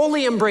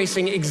fully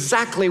embracing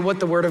exactly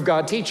what the word of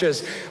God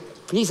teaches.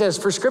 He says,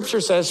 for scripture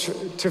says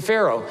to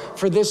Pharaoh,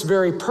 for this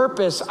very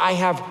purpose I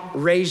have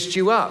raised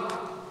you up.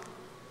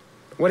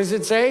 What does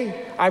it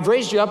say? I've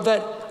raised you up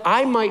that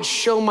I might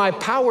show my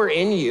power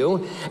in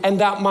you and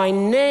that my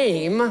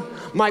name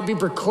might be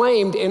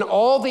proclaimed in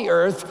all the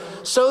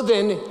earth. So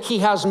then he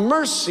has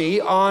mercy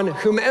on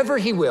whomever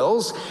he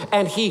wills,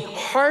 and he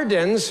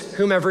hardens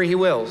whomever he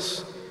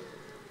wills.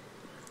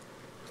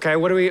 Okay,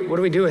 what do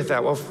we do with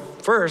that? Well,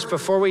 first,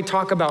 before we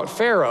talk about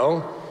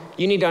Pharaoh,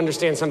 you need to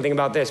understand something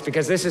about this,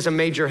 because this is a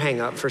major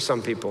hang-up for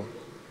some people.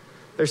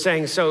 They're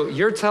saying, so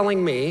you're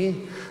telling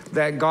me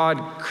that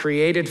God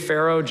created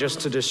Pharaoh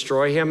just to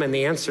destroy him? And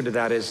the answer to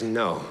that is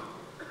no.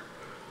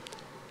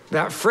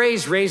 That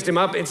phrase, raised him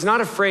up, it's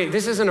not a phrase,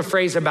 this isn't a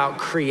phrase about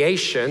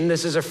creation.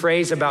 This is a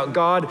phrase about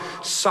God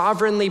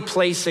sovereignly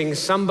placing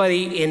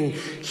somebody in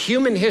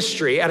human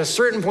history, at a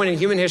certain point in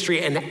human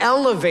history, and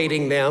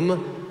elevating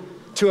them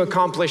to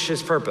accomplish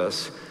his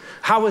purpose.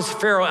 How was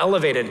Pharaoh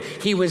elevated?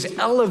 He was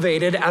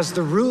elevated as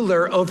the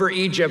ruler over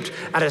Egypt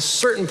at a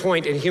certain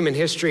point in human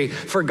history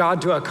for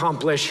God to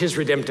accomplish his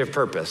redemptive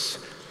purpose.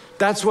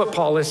 That's what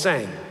Paul is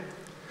saying.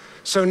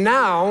 So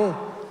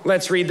now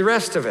let's read the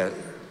rest of it.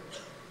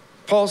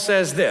 Paul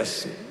says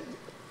this,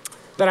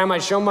 that I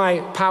might show my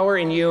power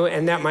in you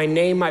and that my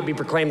name might be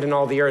proclaimed in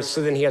all the earth.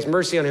 So then he has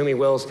mercy on whom he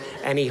wills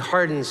and he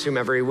hardens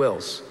whomever he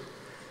wills.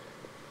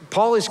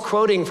 Paul is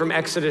quoting from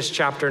Exodus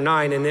chapter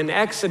 9, and in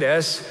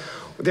Exodus,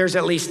 there's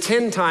at least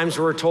 10 times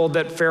we're told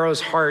that Pharaoh's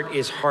heart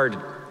is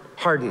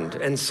hardened.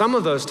 And some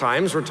of those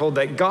times we're told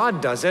that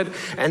God does it,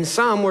 and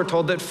some we're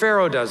told that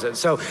Pharaoh does it.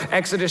 So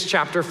Exodus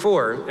chapter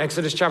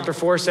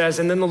 4 says,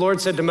 and then the Lord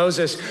said to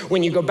Moses,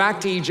 when you go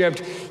back to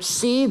Egypt,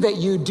 see that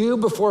you do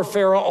before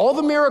Pharaoh all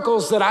the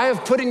miracles that I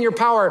have put in your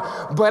power,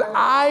 but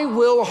I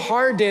will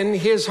harden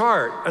his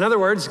heart. In other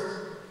words,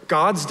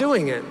 God's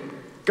doing it.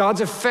 God's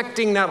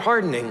effecting that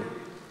hardening.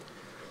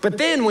 But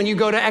then when you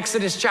go to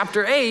Exodus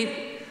chapter 8,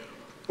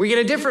 We get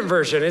a different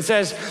version. It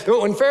says that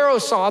when Pharaoh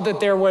saw that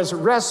there was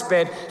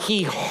respite,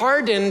 he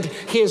hardened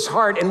his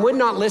heart and would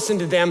not listen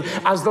to them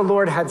as the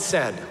Lord had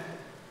said.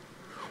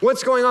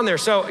 What's going on there?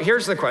 So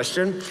here's the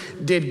question.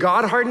 Did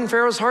God harden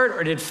Pharaoh's heart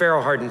or did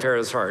Pharaoh harden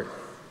Pharaoh's heart?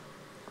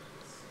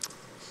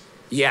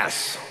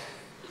 Yes.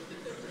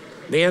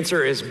 The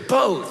answer is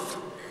both.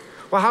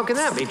 Well, how can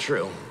that be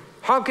true?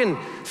 How can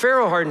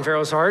Pharaoh harden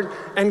Pharaoh's heart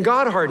and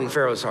God harden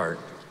Pharaoh's heart?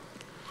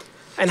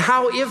 And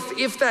how,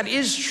 if that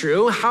is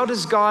true, how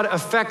does God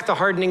affect the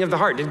hardening of the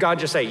heart? Did God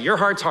just say, your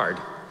heart's hard?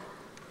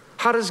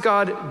 How does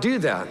God do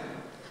that?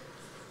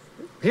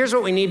 Here's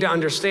what we need to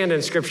understand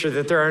in Scripture,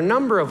 that there are a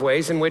number of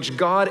ways in which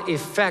God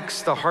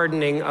effects the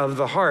hardening of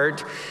the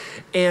heart,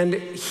 and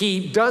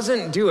he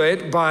doesn't do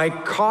it by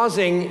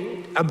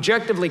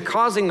objectively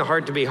causing the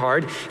heart to be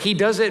hard. He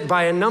does it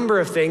by a number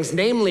of things,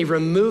 namely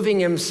removing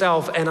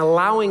himself and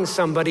allowing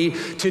somebody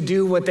to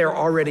do what they're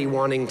already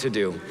wanting to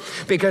do.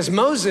 Because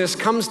Moses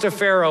comes to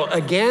Pharaoh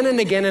again and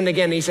again and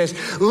again. He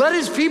says, let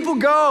his people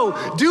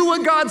go, do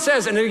what God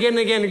says. And again and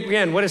again and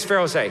again, what does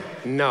Pharaoh say?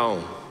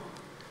 No.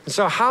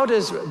 So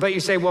but you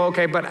say, well,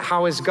 okay, but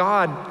how is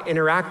God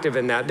interactive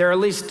in that? There are at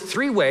least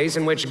 3 ways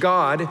in which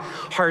God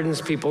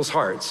hardens people's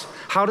hearts.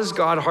 How does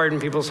God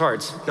harden people's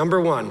hearts? Number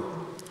 1,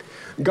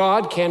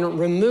 God can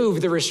remove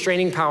the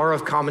restraining power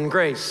of common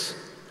grace.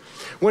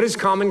 What is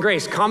common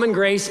grace? Common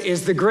grace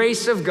is the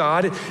grace of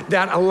God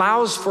that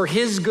allows for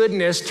his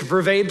goodness to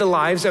pervade the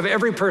lives of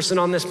every person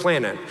on this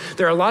planet.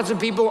 There are lots of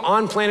people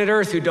on planet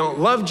Earth who don't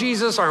love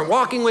Jesus, aren't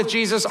walking with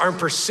Jesus, aren't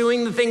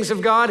pursuing the things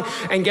of God,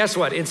 and guess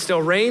what? It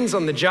still rains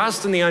on the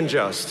just and the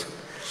unjust.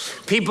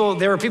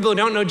 There are people who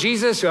don't know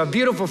Jesus, who have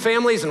beautiful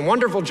families and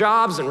wonderful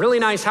jobs and really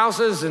nice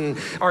houses and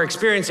are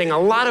experiencing a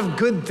lot of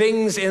good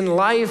things in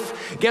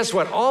life. Guess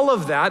what? All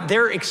of that,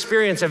 their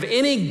experience of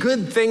any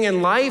good thing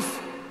in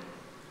life,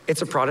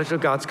 it's a product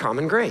of God's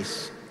common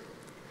grace.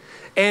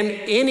 And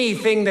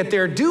anything that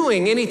they're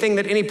doing, anything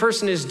that any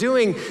person is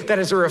doing that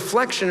is a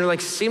reflection, or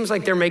seems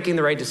like they're making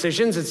the right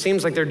decisions, it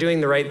seems like they're doing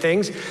the right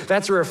things,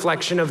 that's a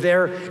reflection of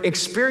their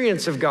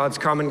experience of God's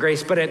common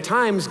grace. But at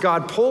times,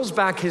 God pulls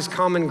back his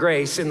common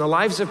grace in the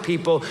lives of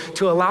people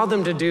to allow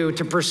them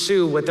to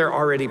pursue what they're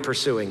already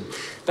pursuing.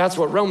 That's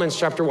what Romans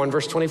chapter 1,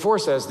 verse 24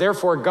 says.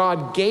 Therefore,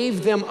 God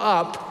gave them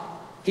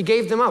up. He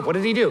gave them up. What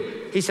did he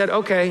do? He said,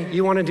 okay,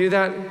 you want to do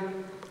that?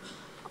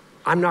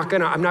 I'm not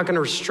gonna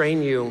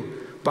restrain you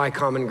by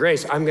common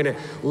grace. I'm gonna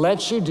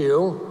let you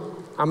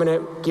I'm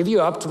gonna give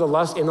you up to the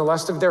lust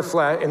of their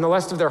flesh, in the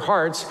lust of their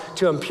hearts,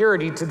 to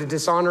impurity, to the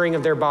dishonoring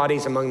of their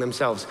bodies among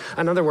themselves.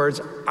 In other words,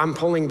 I'm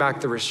pulling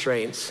back the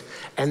restraints,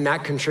 and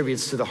that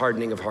contributes to the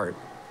hardening of heart.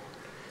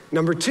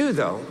 Number 2,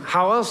 though,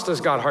 how else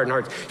does God harden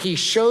hearts? He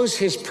shows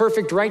his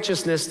perfect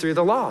righteousness through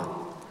the law.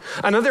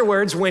 In other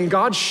words, when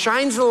God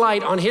shines the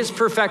light on his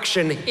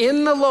perfection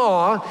in the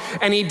law,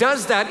 and he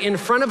does that in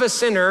front of a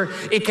sinner,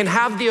 it can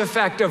have the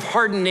effect of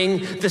hardening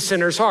the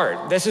sinner's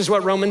heart. This is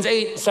what Romans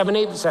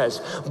 7:8 says.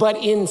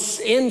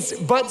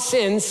 But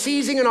sin,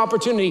 seizing an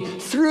opportunity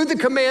through the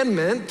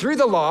commandment, through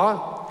the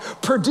law,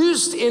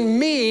 produced in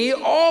me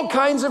all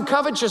kinds of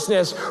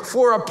covetousness.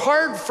 For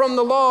apart from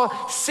the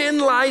law, sin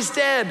lies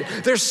dead.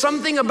 There's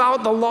something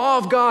about the law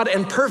of God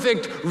and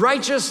perfect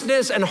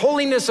righteousness and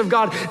holiness of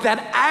God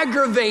that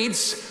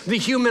aggravates the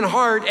human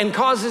heart and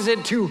causes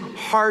it to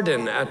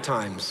harden at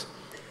times.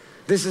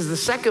 This is the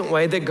second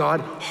way that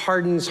God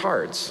hardens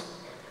hearts.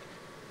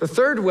 The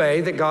third way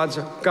that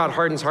God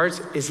hardens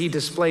hearts is he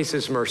displays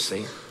his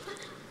mercy.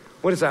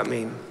 What does that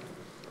mean?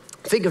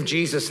 Think of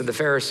Jesus and the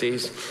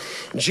Pharisees.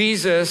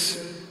 Jesus,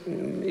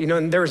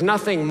 there was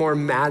nothing more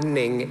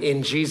maddening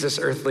in Jesus'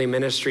 earthly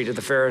ministry to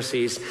the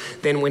Pharisees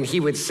than when he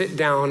would sit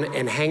down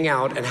and hang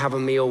out and have a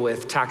meal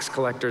with tax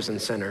collectors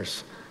and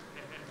sinners.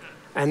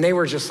 And they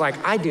were just like,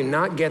 I do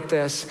not get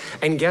this.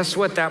 And guess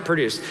what that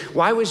produced?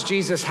 Why was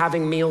Jesus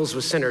having meals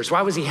with sinners?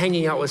 Why was he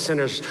hanging out with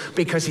sinners?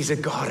 Because he's a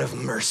God of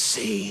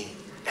mercy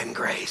and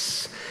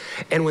grace.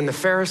 And when the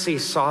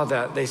Pharisees saw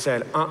that, they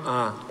said,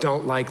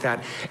 don't like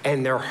that.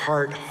 And their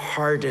heart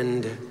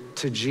hardened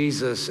to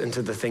Jesus and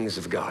to the things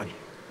of God.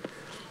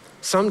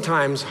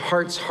 Sometimes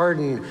hearts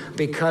harden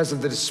because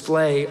of the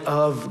display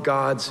of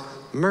God's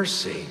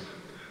mercy.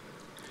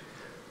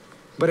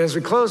 But as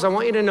we close, I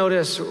want you to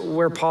notice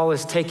where Paul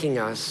is taking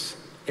us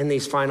in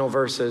these final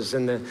verses,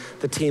 and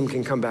the team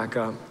can come back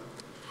up.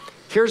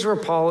 Here's where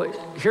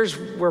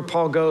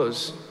Paul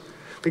goes.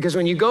 Because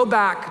when you go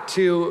back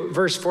to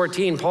verse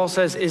 14, Paul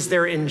says, is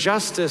there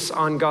injustice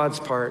on God's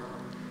part?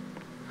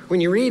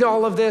 When you read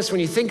all of this, when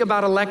you think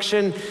about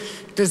election,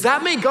 does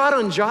that make God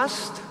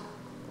unjust?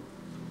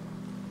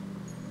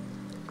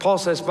 Paul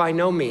says, by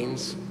no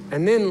means.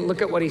 And then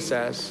look at what he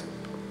says.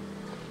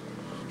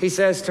 He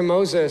says to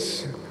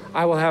Moses,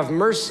 I will have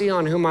mercy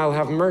on whom I will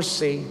have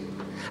mercy,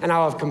 and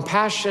I'll have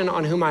compassion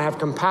on whom I have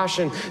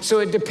compassion. So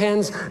it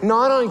depends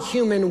not on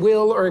human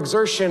will or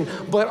exertion,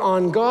 but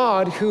on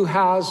God who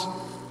has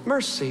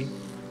mercy.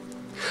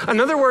 In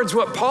other words,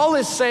 what Paul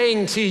is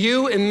saying to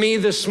you and me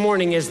this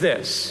morning is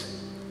this.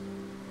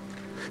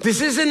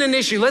 This isn't an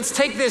issue. Let's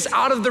take this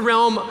out of the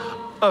realm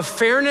of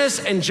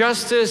fairness and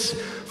justice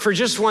for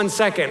just 1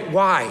 second.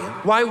 Why?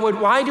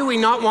 Why do we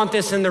not want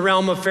this in the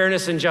realm of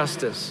fairness and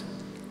justice?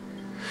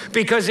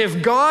 Because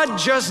if God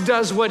just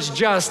does what's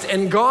just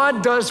and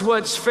God does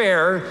what's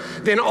fair,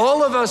 then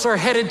all of us are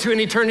headed to an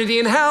eternity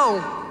in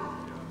hell.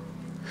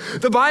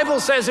 The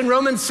Bible says in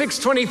Romans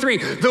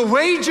 6:23, the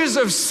wages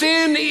of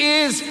sin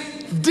is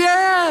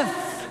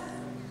death.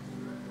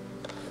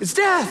 It's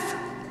death.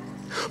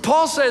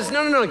 Paul says,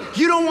 no,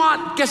 you don't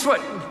want, guess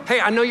what? Hey,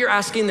 I know you're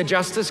asking the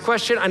justice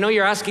question. I know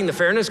you're asking the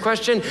fairness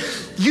question.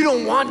 You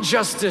don't want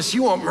justice,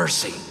 you want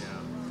mercy.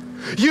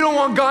 You don't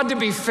want God to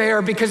be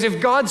fair, because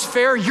if God's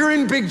fair, you're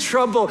in big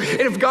trouble.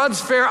 And if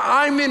God's fair,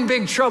 I'm in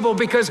big trouble,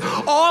 because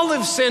all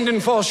have sinned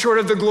and fall short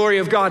of the glory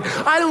of God.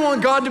 I don't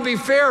want God to be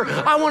fair.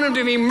 I want him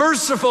to be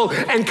merciful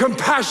and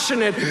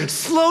compassionate,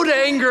 slow to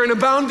anger and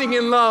abounding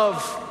in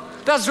love.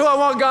 That's who I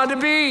want God to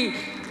be.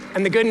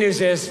 And the good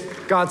news is,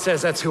 God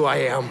says that's who I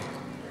am.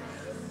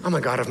 I'm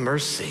a God of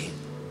mercy.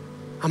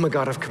 I'm a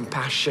God of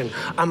compassion.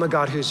 I'm a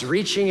God who's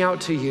reaching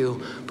out to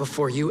you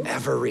before you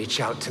ever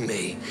reach out to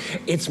me.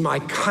 It's my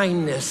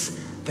kindness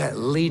that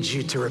leads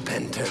you to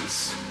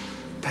repentance.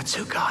 That's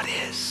who God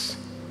is.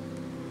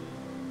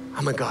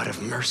 I'm a God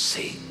of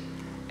mercy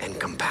and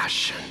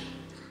compassion.